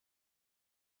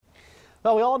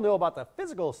Well, we all know about the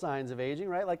physical signs of aging,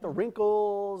 right? Like the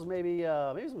wrinkles, maybe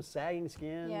some sagging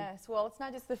skin. Yes, well, it's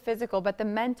not just the physical, but the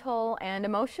mental and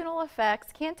emotional effects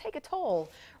can take a toll.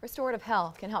 Restorative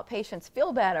Health can help patients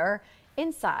feel better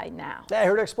inside now. Yeah,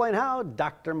 here to explain how,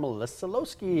 Dr. Melissa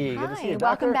Loseke. Hi, good to see you,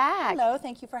 welcome back. Hello,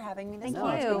 thank you for having me. Thank No,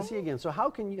 you. it's good to see you again. So how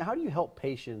do you help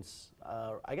patients,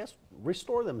 I guess,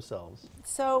 restore themselves?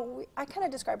 So I kind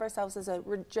of describe ourselves as a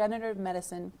regenerative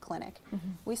medicine clinic.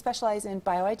 We specialize in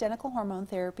bioidentical hormone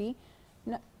therapy,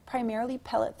 primarily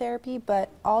pellet therapy, but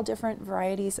all different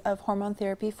varieties of hormone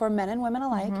therapy for men and women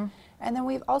alike. And then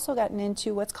we've also gotten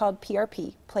into what's called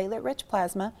PRP, platelet-rich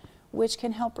plasma, which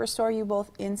can help restore you both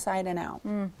inside and out.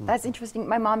 That's interesting.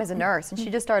 My mom is a nurse, and she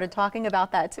just started talking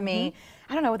about that to me,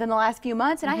 I don't know, within the last few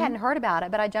months, and I hadn't heard about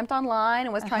it, but I jumped online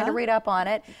and was trying to read up on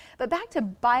it. But back to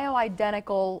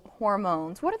bioidentical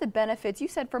hormones, what are the benefits? You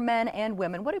said for men and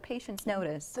women. What do patients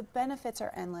notice? The benefits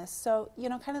are endless. So, you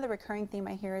know, kind of the recurring theme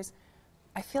I hear is,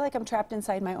 I feel like I'm trapped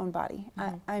inside my own body.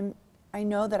 I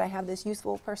know that I have this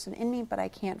youthful person in me, but I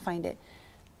can't find it.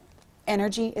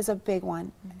 Energy is a big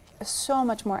one. So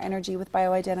much more energy with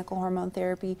bioidentical hormone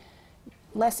therapy,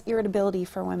 less irritability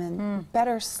for women,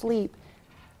 better sleep.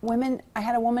 Women, I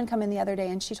had a woman come in the other day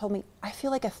and she told me, I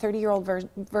feel like a 30-year-old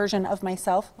version of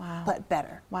myself, but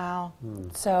better. Wow.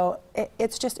 So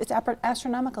it's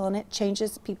astronomical, and it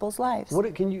changes people's lives.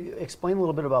 Can you explain a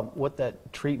little bit about what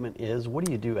that treatment is? What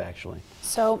do you do actually?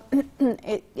 So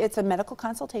it's a medical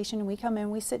consultation. We come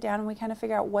in, we sit down, and we kind of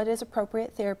figure out what is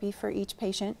appropriate therapy for each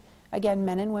patient. Again,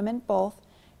 men and women both.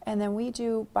 And then we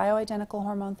do bioidentical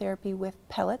hormone therapy with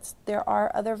pellets. There are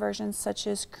other versions such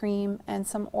as cream and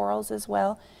some orals as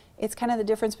well. It's kind of the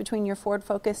difference between your Ford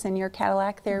Focus and your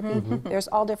Cadillac therapy. There's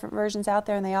all different versions out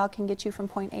there, and they all can get you from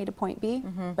point A to point B,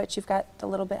 but you've got the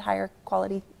little bit higher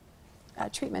quality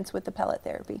treatments with the pellet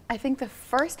therapy. I think the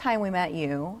first time we met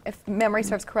you, if memory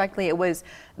serves correctly, it was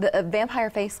the vampire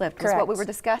facelift. Correct. Is what we were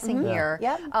discussing here.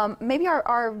 Yep. Maybe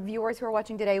our viewers who are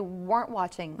watching today weren't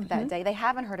watching that day. They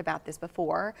haven't heard about this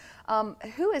before.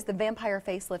 Who is the vampire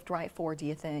facelift right for, do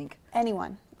you think?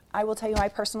 Anyone. I will tell you, I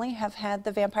personally have had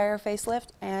the vampire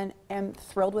facelift and am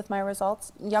thrilled with my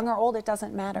results. Young or old, it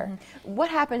doesn't matter. What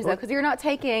happens though? Because you're not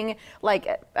taking like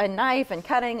a knife and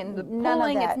cutting and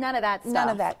pulling. It's none of that stuff. None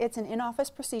of that. It's an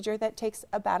in-office procedure that takes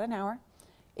about an hour.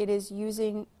 It is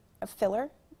using a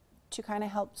filler to kind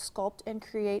of help sculpt and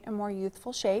create a more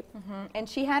youthful shape. And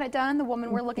she had it done, the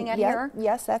woman we're looking at here?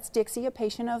 Yes, that's Dixie, a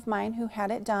patient of mine who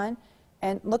had it done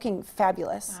and looking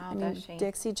fabulous. Wow, I mean, does she?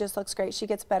 Dixie just looks great. She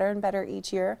gets better and better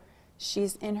each year.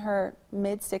 She's in her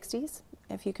mid-60s,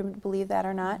 if you can believe that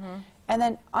or not. And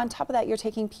then on top of that, you're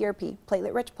taking PRP,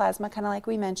 platelet-rich plasma, kind of like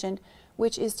we mentioned,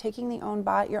 which is taking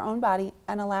your own body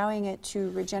and allowing it to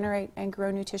regenerate and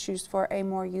grow new tissues for a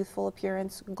more youthful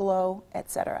appearance, glow,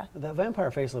 etc. The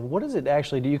vampire facelift, what does it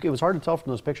actually do? It was hard to tell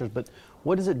from those pictures, but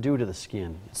what does it do to the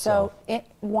skin itself? So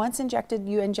once injected,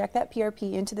 you inject that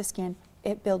PRP into the skin.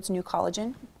 It builds new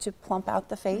collagen to plump out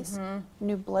the face,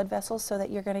 new blood vessels so that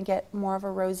you're going to get more of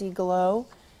a rosy glow,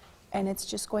 and it's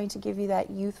just going to give you that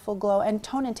youthful glow. And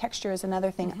tone and texture is another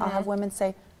thing. I'll have women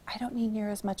say, I don't need near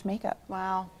as much makeup.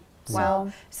 Wow.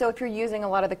 Wow. So if you're using a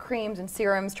lot of the creams and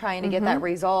serums trying to get that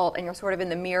result, and you're sort of in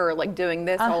the mirror like doing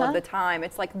this all of the time,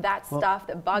 it's like that stuff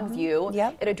that bugs you.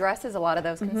 It addresses a lot of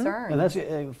those concerns. And that's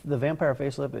the vampire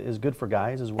facelift is good for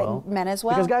guys as well? Men as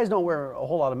well. Because guys don't wear a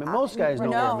whole lot of makeup. Most guys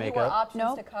don't wear makeup.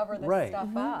 Options to cover this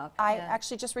stuff up. I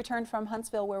actually just returned from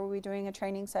Huntsville where we were doing a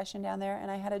training session down there,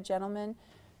 and I had a gentleman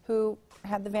who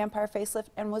had the vampire facelift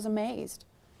and was amazed.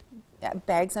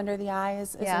 Bags under the eye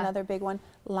is another big one.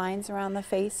 Lines around the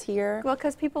face here. Well,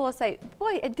 because people will say,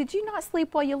 boy, did you not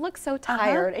sleep well? You look so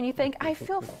tired. And you think, I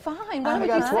feel fine. Why would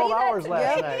you say 12 hours that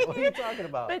last night. What are you talking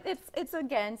about? But it's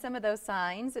again, some of those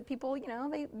signs that people, you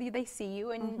know, they see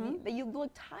you and you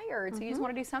look tired. So you just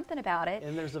want to do something about it.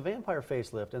 And there's the vampire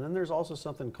facelift. And then there's also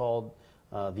something called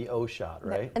the O shot,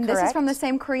 right? And this is from the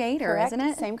same creator, isn't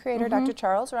it? Same creator, Dr.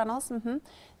 Charles Reynolds.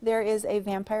 There is a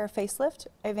vampire facelift,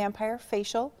 a vampire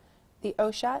facial, the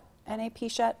O shot, and a P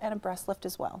shot, and a breast lift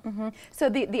as well. So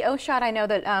the O shot, I know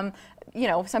that you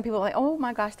know, some people are like, oh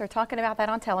my gosh, they're talking about that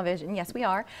on television. Yes, we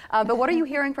are. But what are you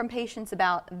hearing from patients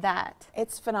about that?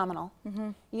 It's phenomenal.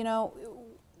 You know,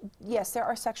 yes, there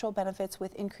are sexual benefits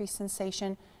with increased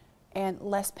sensation and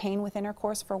less pain with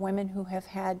intercourse for women who have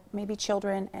had maybe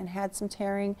children and had some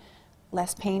tearing,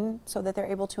 less pain so that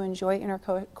they're able to enjoy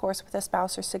intercourse with a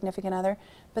spouse or significant other.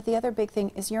 But the other big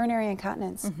thing is urinary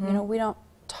incontinence. You know, we don't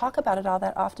talk about it all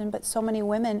that often, but so many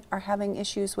women are having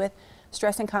issues with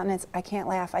stress incontinence. I can't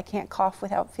laugh, I can't cough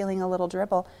without feeling a little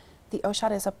dribble. The O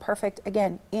shot is a perfect,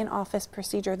 again, in-office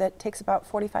procedure that takes about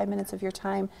 45 minutes of your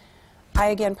time. I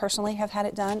again personally have had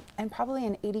it done, and probably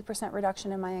an 80%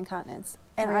 reduction in my incontinence.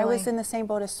 And I was Really? in the same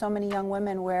boat as so many young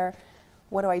women where,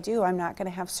 what do? I'm not going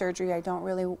to have surgery. I don't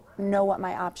really know what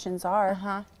my options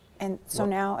are. And so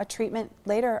now a treatment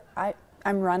later,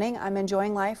 I'm running, I'm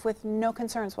enjoying life with no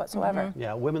concerns whatsoever.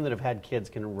 Yeah, women that have had kids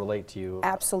can relate to you.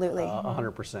 Absolutely.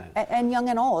 100%. And young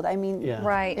and old. I mean,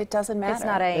 Right. it doesn't matter. It's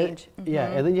not age. Yeah,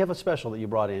 and then you have a special that you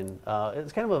brought in.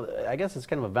 It's kind of I guess it's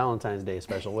kind of a Valentine's Day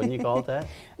special, wouldn't you call it that?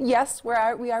 Yes, we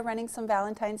are running some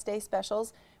Valentine's Day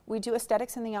specials. We do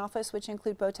aesthetics in the office, which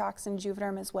include Botox and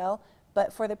Juvederm as well.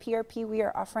 But for the PRP, we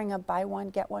are offering a buy one,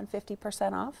 get one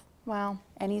 50% off. Wow.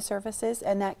 Any services,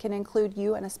 and that can include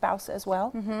you and a spouse as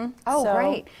well. Oh, So,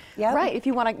 great. yep. Right, if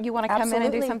you want to come in and do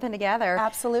Absolutely. something together.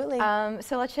 Absolutely.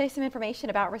 So let's show you some information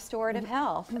about Restorative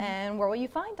Health. And where will you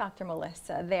find Dr.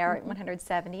 Melissa? There at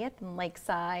 170th and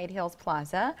Lakeside Hills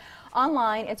Plaza.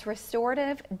 Online, it's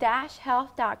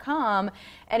restorative-health.com.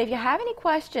 And if you have any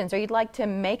questions or you'd like to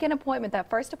make an appointment, that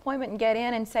first appointment, and get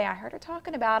in and say, I heard her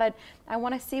talking about it, I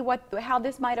want to see how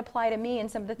this might apply to me and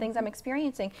some of the things I'm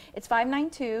experiencing, it's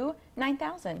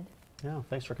 592-9000. Yeah,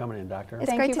 thanks for coming in, Doctor. It's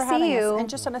Thank great you to for see having you. us. And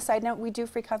just on a side note, we do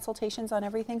free consultations on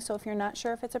everything, so if you're not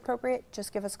sure if it's appropriate,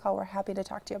 just give us a call. We're happy to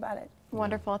talk to you about it.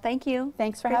 Wonderful. Thank you.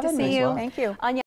 Thanks for Great having to see me. you. Thank you. Anya